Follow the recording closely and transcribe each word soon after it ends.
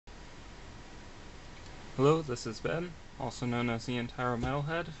Hello, this is Ben, also known as the Entire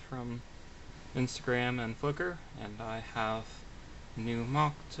Metalhead from Instagram and Flickr, and I have a new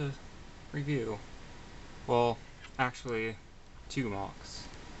mock to review. Well, actually, two mocks.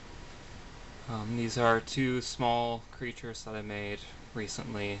 These are two small creatures that I made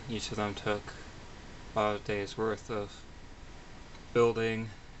recently. Each of them took about a day's worth of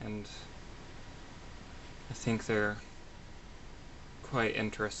building, and I think they're quite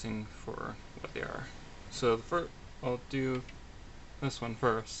interesting for what they are. So I'll do this one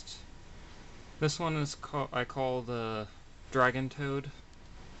first. This one is I call the Dragon Toad.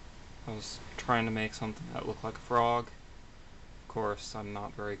 I was trying to make something that looked like a frog. Of course, I'm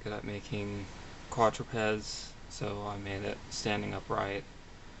not very good at making quadrupeds, so I made it standing upright.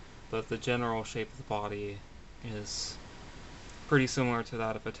 But the general shape of the body is pretty similar to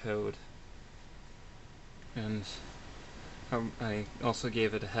that of a toad. And I also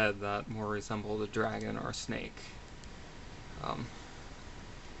gave it a head that more resembled a dragon or a snake.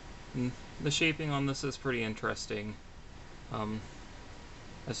 The shaping on this is pretty interesting.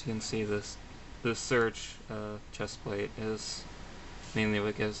 As you can see, this surge chest plate is mainly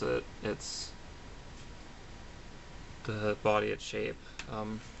what gives the body its shape.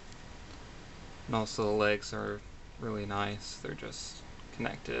 And also the legs are really nice. They're just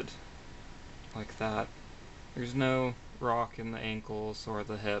connected like that. There's no rock in the ankles or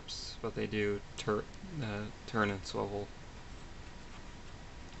the hips, but they do turn and swivel.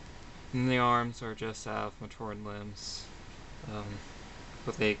 And the arms are just have matured limbs,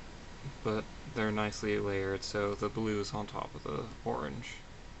 but they're nicely layered, so the blue is on top of the orange,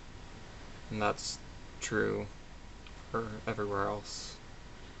 and that's true for everywhere else.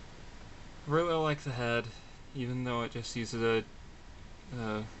 I really like the head, even though it just uses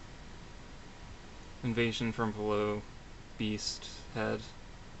a invasion from below beast head.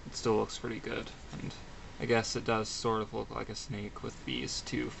 It still looks pretty good, and I guess it does sort of look like a snake with these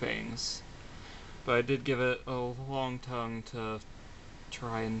two fangs. But I did give it a long tongue to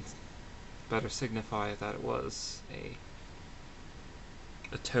try and better signify that it was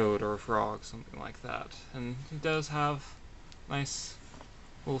a toad or a frog, something like that. And it does have a nice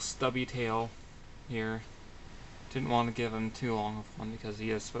little stubby tail here. Didn't want to give him too long of one because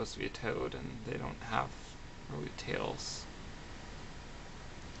he is supposed to be a toad and they don't have really tails.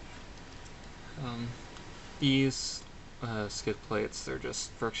 These skid plates, they're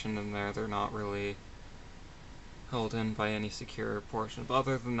just friction in there. They're not really held in by any secure portion. But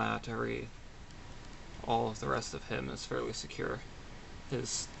other than that, all of the rest of him is fairly secure.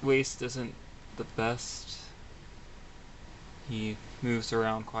 His waist isn't the best. He moves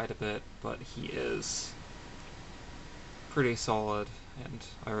around quite a bit, but he is pretty solid, and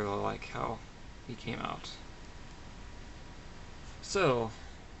I really like how he came out. So,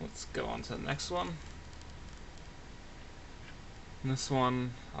 let's go on to the next one. And this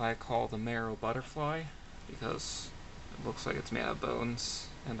one I call the Marrow butterfly because it looks like it's made of bones,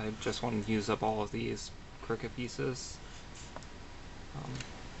 and I just want to use up all of these cricket pieces.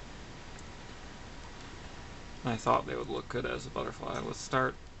 I thought they would look good as a butterfly. I'm going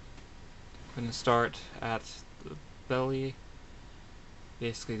to start at the belly.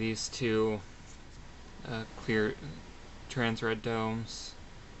 Basically these two clear trans red domes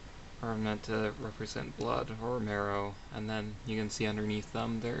are meant to represent blood or marrow, and then you can see underneath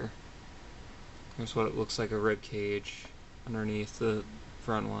them there's what it looks like a rib cage underneath the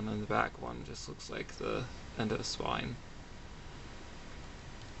front one, and the back one just looks like the end of a spine.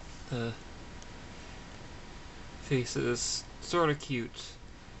 The face is sort of cute.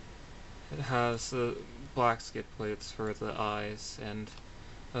 It has the black skid plates for the eyes and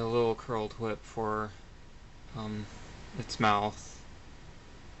a little curled whip for its mouth,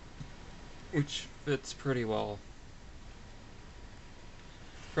 which fits pretty well.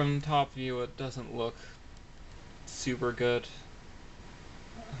 From top view, it doesn't look super good.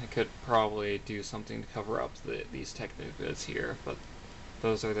 I could probably do something to cover up these technical bits here, but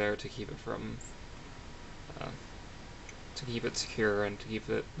those are there to keep it from to keep it secure and to keep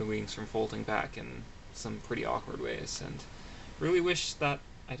the wings from folding back in some pretty awkward ways. And really wish that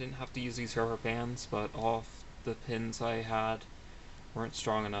I didn't have to use these rubber bands, but all of the pins I had weren't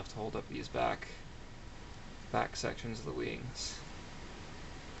strong enough to hold up these back sections of the wings.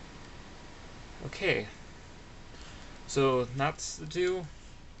 Okay, so that's the two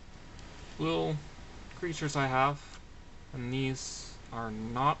little creatures I have, and these are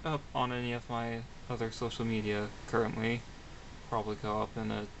not up on any of my other social media currently. Probably go up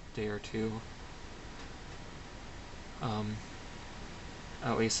in a day or two.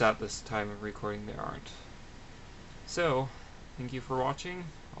 At least at this time of recording they aren't. So, thank you for watching.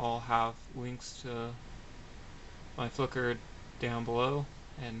 I'll have links to my flickr down below,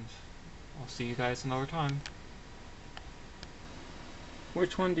 and I'll see you guys another time.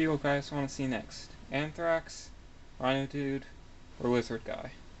 Which one do you guys want to see next? Anthrax, Rhino Dude, or Lizard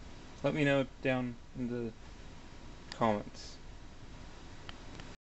Guy? Let me know down in the comments.